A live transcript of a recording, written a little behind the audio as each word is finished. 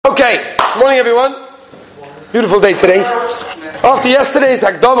Okay, morning everyone. Beautiful day today. After yesterday's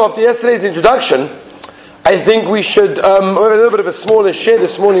Hakdama, after yesterday's introduction, I think we should have a little bit of a smaller share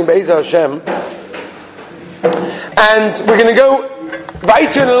this morning, Be'ezah Hashem. And we're going to go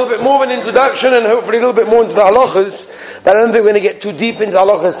right in a little bit more of an introduction and hopefully a little bit more into the halachas. But I don't think we're going to get too deep into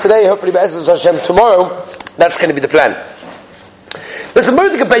halachas today. Hopefully Be'ezah Hashem tomorrow. That's going to be the plan. There's a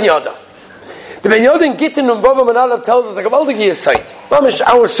Mordechai Ben Yoda. The Ben Yoda in Gittin and Vav and Aleph tells us like a Valdige site. Mamish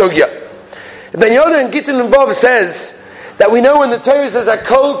our sogya. The Ben Yoda in Gittin and Vav says that we know when the Torah says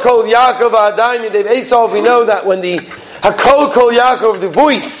Hakol Kol Yaakov Adayim Yedev Esav, we know that when the Hakol Kol Yaakov, the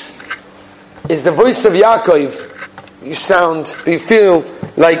voice is the voice of Yaakov, you feel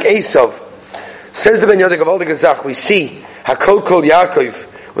like Esav. Says the Ben Yoda Gavaldige Zach, we see Hakol Kol Yaakov,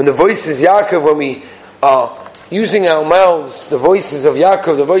 when the voice is Yaakov, when we are using our mouths, the voices of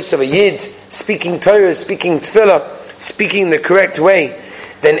Yaakov, the voice of a Yid, speaking Torah, speaking Tefillah, speaking the correct way,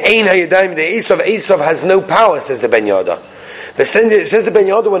 then Ein HaYadayim de Esav has no power, says the Ben Yoda. But says the Ben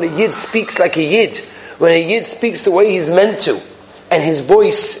Yoda, when a Yid speaks like a Yid, when a Yid speaks the way he's meant to, and his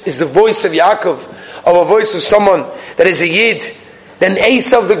voice is the voice of Yaakov, or a voice of someone that is a Yid, then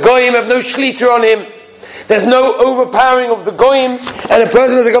Esav, the Goyim, have no shlita on him. There's no overpowering of the Goyim, and a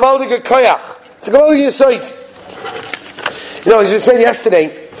person is a Gavaldige Koyach. It's a Gavaldige Yisoit. You know, as we said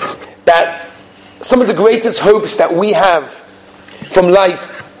yesterday, that some of the greatest hopes that we have from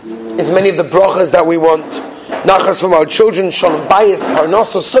life is many of the brachas that we want. Nachas from our children, shalom bayis,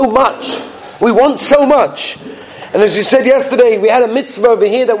 parnasa, so much. We want so much. And as we said yesterday, we had a mitzvah over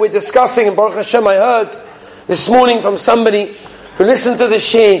here that we're discussing, and Baruch Hashem, I heard this morning from somebody who listened to the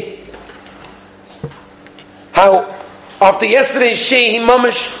shir, how after yesterday's shir, he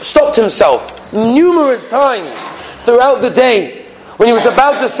mamish stopped himself numerous times throughout the day, when he was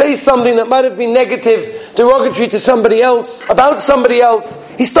about to say something that might have been negative, derogatory to somebody else, about somebody else,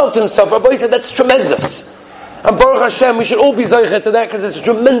 he stopped himself. Rabbi said, that's tremendous. And Baruch Hashem, we should all be zeicher to that, because it's a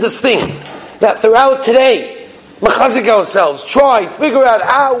tremendous thing, that throughout today, machazik ourselves, try, figure out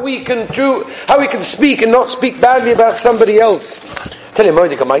how we can speak and not speak badly about somebody else. Tell you,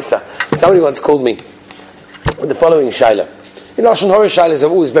 Mordechai Maisa, somebody once called me with the following shaila. Lashon Hara shailas are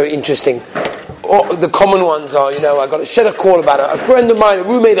always very interesting. The common ones are, I got a shedder call about a friend of mine, a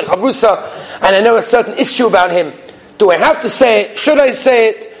roommate, a chavrusa, and I know a certain issue about him. Do I have to say it? Should I say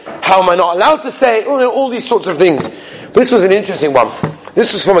it? How am I not allowed to say it? All these sorts of things. This was an interesting one.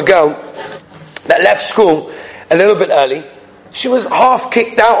 This was from a girl that left school a little bit early. She was half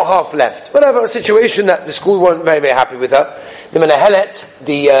kicked out, half left. Whatever, a situation that the school weren't very, very happy with her. The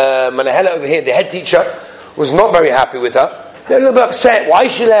Manahelet over here, the head teacher, was not very happy with her. They were a little bit upset why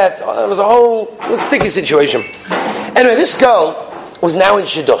she left. It was a sticky situation. Anyway, this girl was now in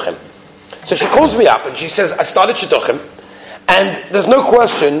Shidduchim. So she calls me up and she says, I started Shidduchim, and there's no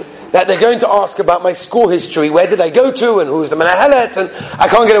question that they're going to ask about my school history, where did I go to, and who's the Manahelet, and I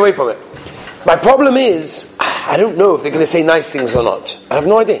can't get away from it. My problem is, I don't know if they're going to say nice things or not. I have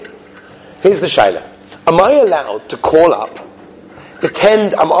no idea. Here's the shaila. Am I allowed to call up,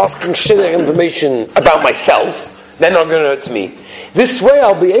 pretend I'm asking shidduch information about myself? They're not going to know it's me. This way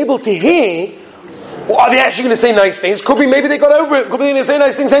I'll be able to hear, are they actually going to say nice things? Could be maybe they got over it. Could be they're going to say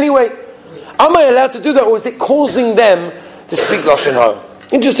nice things anyway. Am I allowed to do that, or is it causing them to speak Lashon Hara?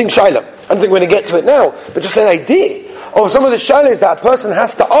 Interesting shaila. I don't think we're going to get to it now, but just an idea of some of the shailas that a person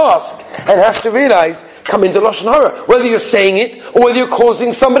has to ask and has to realize come into Lashon Hara. Whether you're saying it, or whether you're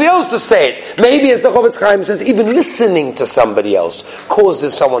causing somebody else to say it. Maybe, as the Chofetz Chaim says, even listening to somebody else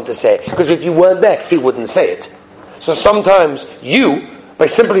causes someone to say it. Because if you weren't there, he wouldn't say it. So sometimes you, by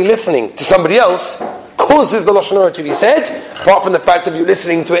simply listening to somebody else, causes the Lashon Hara to be said, apart from the fact of you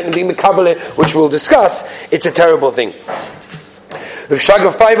listening to it and being mekabel, which we'll discuss. It's a terrible thing. Rav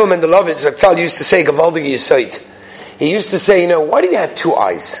Shagor Feivel Mendelovitz Zatzal used to say, Gavaldige Yisoit. He used to say, why do you have two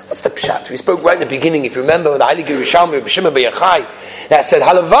eyes? What's the pshat? We spoke right in the beginning, if you remember, the Heilige Yerushalmi, B'Shema B'Yachai, that said,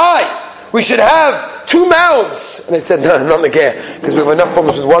 Halavai, we should have two mouths. And they said, no, not again, because we have enough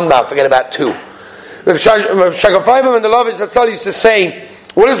problems with one mouth, forget about two. Rav Shagor Feivel Mendelovitz Zatzal used to say,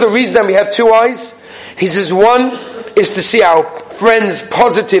 what is the reason that we have two eyes? He says, one is to see our friends'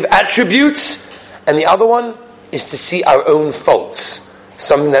 positive attributes, and the other one is to see our own faults,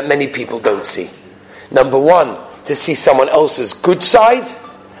 something that many people don't see. Number one, to see someone else's good side,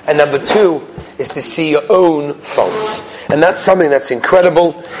 and number two is to see your own faults. And that's something that's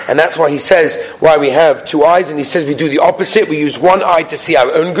incredible, and that's why he says why we have two eyes, and he says we do the opposite. We use one eye to see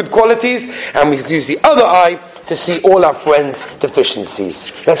our own good qualities, and we use the other eye to see all our friends'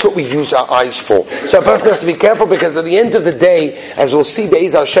 deficiencies. That's what we use our eyes for. So a person has to be careful, because at the end of the day, as we'll see,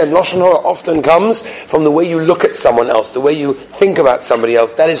 Be'ez Hashem, Lashon Hara often comes from the way you look at someone else, the way you think about somebody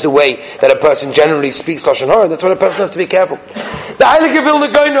else. That is the way that a person generally speaks Lashon Hara. That's what a person has to be careful. The Heilige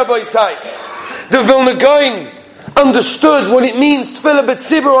Vilna Gaon, Rabbi Isai, the Vilna Gaon understood what it means, Tefillah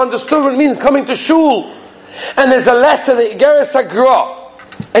B'tzibur, understood what it means coming to shul. And there's a letter, the Igeres HaGra,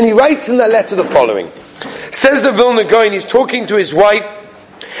 and he writes in that letter the following. Says the Vilna Gaon, he's talking to his wife,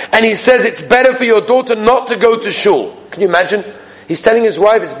 and he says it's better for your daughter not to go to shul. Can you imagine? He's telling his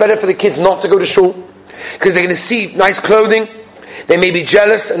wife it's better for the kids not to go to shul, because they're going to see nice clothing, they may be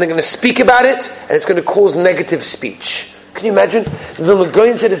jealous, and they're going to speak about it, and it's going to cause negative speech. Can you imagine? The Vilna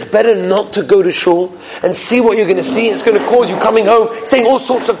Gaon said it's better not to go to shul and see what you're going to see. It's going to cause you coming home saying all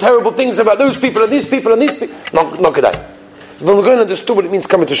sorts of terrible things about those people and these people and these people. Not good. The Vilna Gaon understood what it means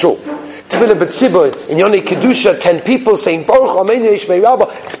coming to shul. Tefillah B'tzibur, in Yonei Kedusha, 10 people saying Baruch Ameinu Yishmei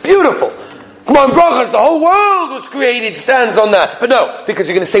Rabba. It's beautiful. Come on, brachas, the whole world was created, stands on that. But no, because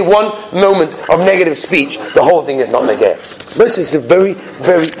you're going to say one moment of negative speech, the whole thing is not negeh. This is a very,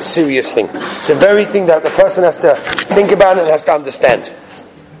 very serious thing. It's a very thing that the person has to think about and has to understand.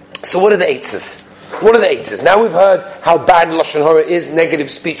 So what are the eitzes? What are the eitzes? Now we've heard how bad Lashon Hara is,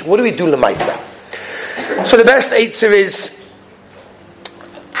 negative speech. What do we do l'maisa? So the best eitzer is,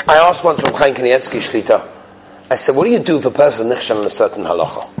 I asked once from Chaim Kanievsky Shlita, I said, what do you do if a person nichshel on a certain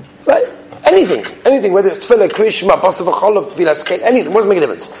halacha? Right? Anything, whether it's tefillah, kriyishma, basav v'cholov, tefillah, skate, anything, what does it make a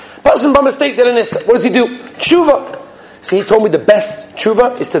difference? Person by mistake did an issa, what does he do? Tshuva. So he told me the best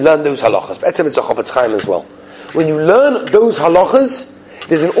tshuva is to learn those halachas. It's a Chofetz Chaim as well. When you learn those halachas,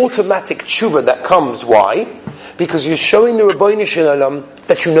 there's an automatic tshuva that comes. Why? Because you're showing the Rabbeinu Shalom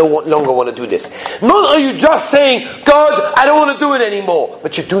that you no longer want to do this. Not are you just saying, God, I don't want to do it anymore,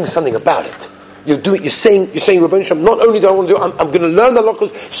 but you're doing something about it. You're saying, Rabbeinu Shalom, not only do I want to do it, I'm going to learn the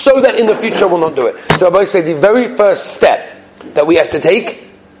halachas so that in the future I will not do it. So Rabbi say the very first step that we have to take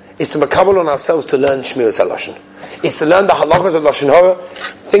is to makabel on ourselves to learn Shmiras HaLashon. It's to learn the halachas of Lashon Hara.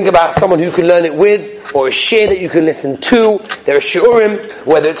 Think about someone who can learn it with, or a share that you can listen to. There are shiurim,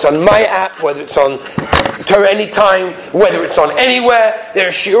 whether it's on my app, whether it's on Torah Anytime, whether it's on anywhere. There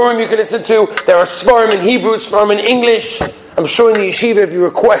are shiurim you can listen to. There are svarim in Hebrew, svarim in English. I'm sure in the yeshiva, if you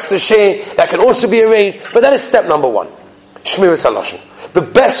request a share, that can also be arranged. But that is step number one. Shmiras HaLashon. The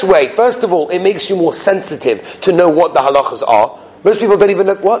best way, first of all, it makes you more sensitive to know what the halachas are. Most people don't even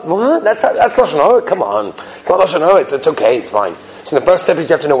know, what? That's Lashon Hara? Come on. It's not Lashon Hara, it's okay, it's fine. So the first step is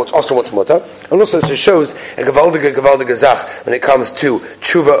you have to know what's also what's mutter. And also it shows a gewaldige zach when it comes to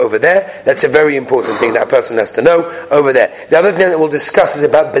tshuva over there. That's a very important thing that a person has to know over there. The other thing that we'll discuss is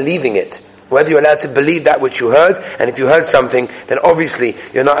about believing it. Whether you're allowed to believe that which you heard, and if you heard something, then obviously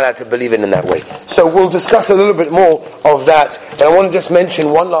you're not allowed to believe it in that way. So we'll discuss a little bit more of that, but I want to just mention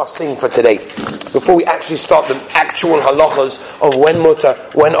one last thing for today, before we actually start the actual halachas of when mutter,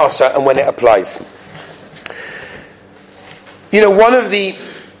 when asa, and when it applies. You know, one of the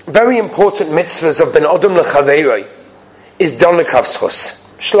very important mitzvahs of Ben Adam L'Chaveiroi is Don L'Kav Zchus.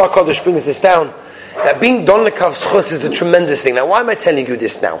 Shlach Kodesh brings this down, that being Don L'Kav Zchus is a tremendous thing. Now, why am I telling you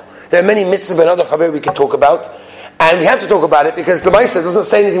this now? There are many mitzvahs and other chaver we can talk about, and we have to talk about it because the Meister doesn't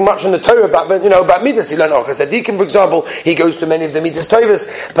say anything much in the Torah about midas. He learned Orchos Tzadikim, for example. He goes to many of the midas tovas.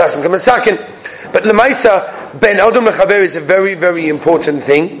 A person can masakin, but the Meister ben Adam lechaver is a very, very important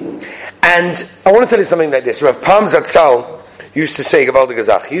thing. And I want to tell you something like this. Rav Pam Zatzal used to say, Gavaldi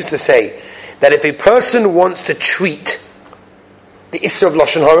Gazach, he used to say that if a person wants to treat the Isra of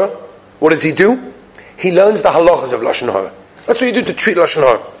Lashon Hara, what does he do? He learns the halachas of Lashon Hara. That's what you do to treat Lashon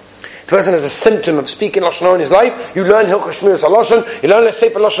Hara. If a person has a symptom of speaking Lashon Hara in his life, you learn Hilchos Shmiras HaLashon, you learn the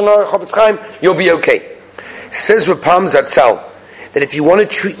Sefer Lashon Hara, Chofetz Chaim, you'll be okay. Says Rav Pam Zatzal that if you want to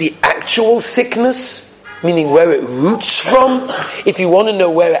treat the actual sickness, meaning where it roots from, if you want to know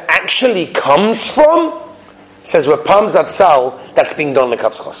where it actually comes from, says Rav Pam Zatzal, that's being done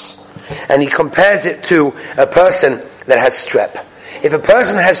L'Kav Zchus. And he compares it to a person that has strep. If a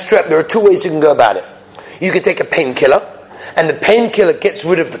person has strep, there are two ways you can go about it. You can take a painkiller, and the painkiller gets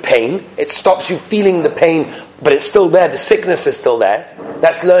rid of the pain. It stops you feeling the pain, but it's still there. The sickness is still there.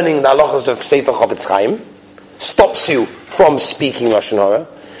 That's learning the halachas of Sefer Chofetz Chaim. Stops you from speaking Lashon Hara.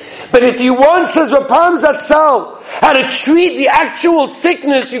 But if you want, says Rav Pam Zatzal, how to treat the actual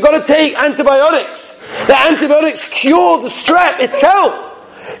sickness, you've got to take antibiotics. The antibiotics cure the strep itself.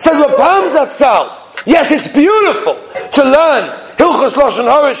 Says Rav Pam Zatzal, yes, it's beautiful to learn Hilchos Lashon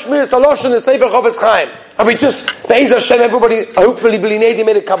Hara, Shmiras HaLashon, and Sefer Chofetz Chaim. And we just, Be'ez Hashem, everybody, hopefully, B'linei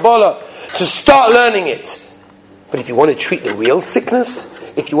made a Kabbalah to start learning it. But if you want to treat the real sickness,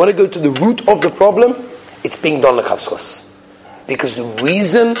 if you want to go to the root of the problem, it's being done l'kavschus. Because the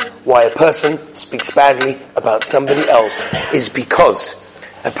reason why a person speaks badly about somebody else is because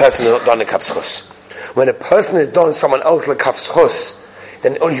a person is not done l'kavschus. When a person is done someone else l'kavschus,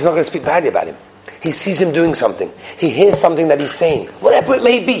 then he's not going to speak badly about him. He sees him doing something. He hears something that he's saying, whatever it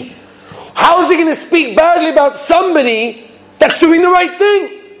may be. How is he going to speak badly about somebody that's doing the right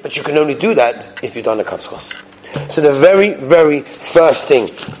thing? But you can only do that if you've done a kavschos. So the very, very first thing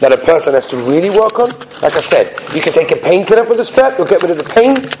that a person has to really work on, like I said, you can take a painkiller for the strap, you'll get rid of the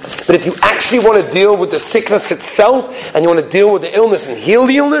pain, but if you actually want to deal with the sickness itself, and you want to deal with the illness and heal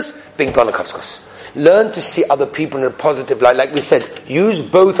the illness, being done a kavschos. Learn to see other people in a positive light. Like we said, use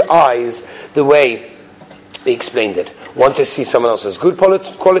both eyes the way they explained it. One to see someone else's good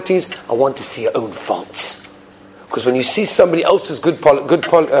qualities, and one to see your own faults. Because when you see somebody else's good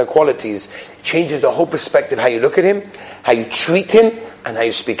qualities, it changes the whole perspective, how you look at him, how you treat him, and how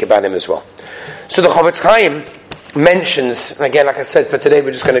you speak about him as well. So the Chofetz Chaim mentions, and again, like I said, for today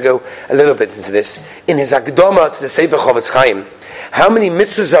we're just going to go a little bit into this, in his Akdama to the Sefer Chofetz Chaim, how many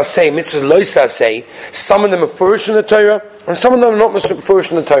mitzvahs loisa say, some of them are Furush in the Torah, and some of them are not Furush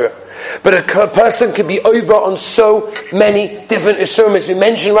in the Torah. But a person can be over on so many different isurim. We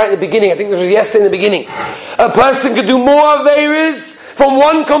mentioned right at the beginning, I think this was yesterday in the beginning. A person could do more averis from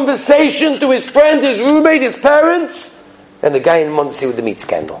one conversation to his friend, his roommate, his parents, than the guy in Mussar See with the meat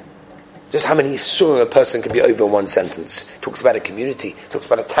scandal. Just how many isurim a person can be over in one sentence. Talks about a community, talks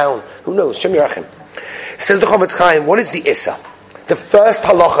about a town, who knows, Shem Yerachim. Says the Chofetz Chaim, what is the Issa? The first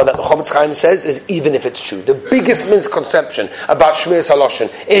halacha that the Chofetz Chaim says is even if it's true. The biggest misconception about Shmiras Haloshen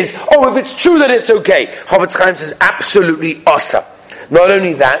is, if it's true that it's okay. Chofetz Chaim says absolutely asa. Not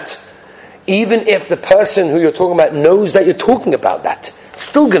only that, even if the person who you're talking about knows that you're talking about that,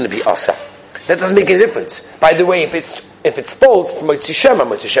 still going to be asa. That doesn't make any difference. By the way, if it's false, Motzi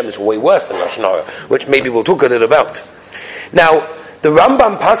Shem is way worse than Lashon Hara, which maybe we'll talk a little about. Now, the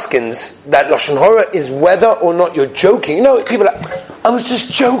Rambam paskins that Lashon Hara is whether or not you're joking. You know, people are like, I was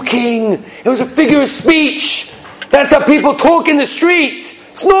just joking. It was a figure of speech. That's how people talk in the street.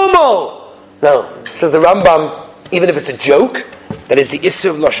 It's normal. No. So the Rambam, even if it's a joke, that is the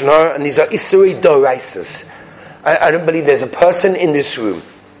Issur of Lashon Hara, and these are Issurei Doraisas. I don't believe there's a person in this room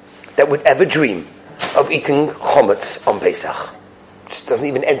that would ever dream of eating chometz on Pesach. It just doesn't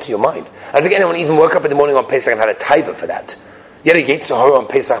even enter your mind. I don't think anyone even woke up in the morning on Pesach and had a taiva for that. Yet he gets Sahara on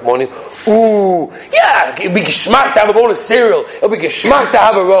Pesach morning. Ooh, yeah, it'll be geschmack to have a bowl of cereal. It'll be geschmack to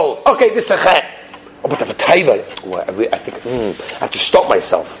have a roll. Okay, this is a chet. Oh, but for taiva, I think, I have to stop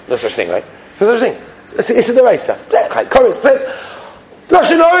myself. No such thing, right? No such thing. It's a deraisa.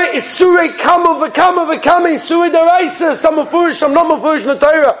 Lashon Hara is surei kama v'kama is surei deraisa. Some are foolish, some not foolish in the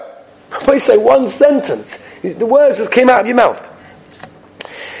Torah. Please say one sentence. The words just came out of your mouth.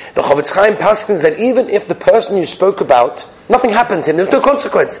 The Chofetz Chaim paskins that even if the person you spoke about, nothing happened to him, there was no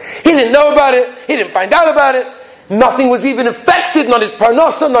consequence. He didn't know about it, he didn't find out about it, nothing was even affected, not his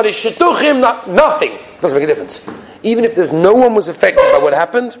parnasa, not his shidduchim, nothing. Doesn't make a difference. Even if there's no one was affected by what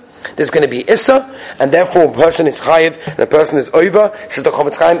happened, there's going to be Issa, and therefore a person is chayiv, and a person is over, says the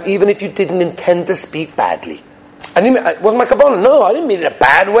Chofetz Chaim, even if you didn't intend to speak badly. It wasn't my kavanah. No, I didn't mean it in a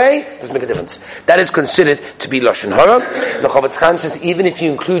bad way. Doesn't make a difference. That is considered to be Lashon Hara. The Chofetz Chaim says even if you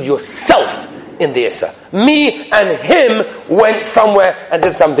include yourself in the Issa, me and him went somewhere and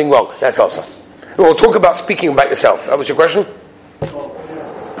did something wrong. That's also. We'll talk about speaking about yourself. That was your question?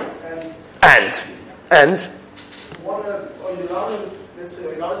 And? What are you allowed to, let's say,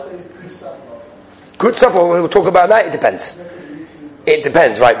 say good stuff about something? Good stuff, we'll talk about that. It depends. It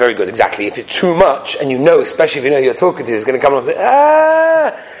depends, right, very good, exactly. If it's too much, and you know, especially if you know who you're talking to, is going to come up and say,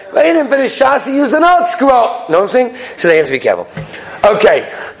 I didn't finish Shas, he used an art scroll. Know what I'm saying? So they have to be careful.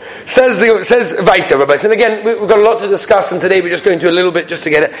 Okay. Says Vaita, Rabbi. And again, we've got a lot to discuss, and today we're just going to a little bit just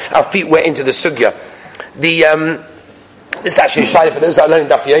to get our feet wet into the sugya. This is actually a shayla for those that are learning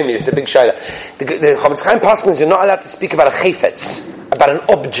Daf Yomi. It's a big shayla. The Chofetz Chaim paskins, you're not allowed to speak about a chayfetz, about an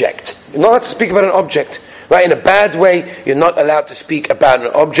object. You're not allowed to speak about an object. Right, in a bad way, you're not allowed to speak about an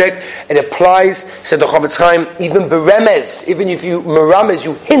object. It applies, said the Chofetz Chaim, even beremez, even if you meramez,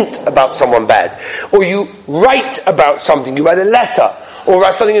 you hint about someone bad, or you write about something, you write a letter, or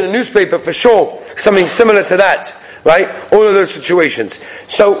write something in a newspaper for sure, something similar to that, right? All of those situations.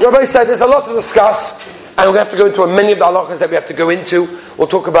 So, Rabbi said there's a lot to discuss, and we're going to have to go into many of the halachas that we have to go into. We'll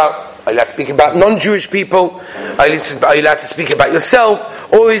talk about, are you allowed to speak about non-Jewish people? Are you allowed to speak about yourself?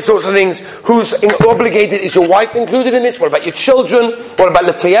 all these sorts of things. Who's obligated? Is your wife included in this? What about your children? What about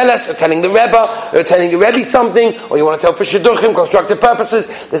l'toyeles, or telling the Rebbe, or telling the Rebbe something, or you want to tell for shidduchim, constructive purposes?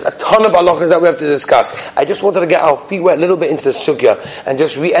 There's a ton of halachas that we have to discuss. I just wanted to get our feet wet a little bit into the sugya, and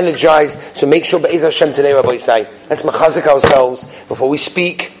just re-energize, so make sure Be'ez Hashem today, Rabbi Yisai, let's mechazik ourselves before we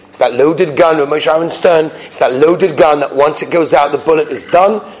speak. It's that loaded gun with Moshe Aaron Stern. It's that loaded gun that once it goes out, the bullet is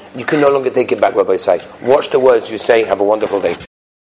done. You can no longer take it back, Rabbi Yisai. Watch the words you say. Have a wonderful day.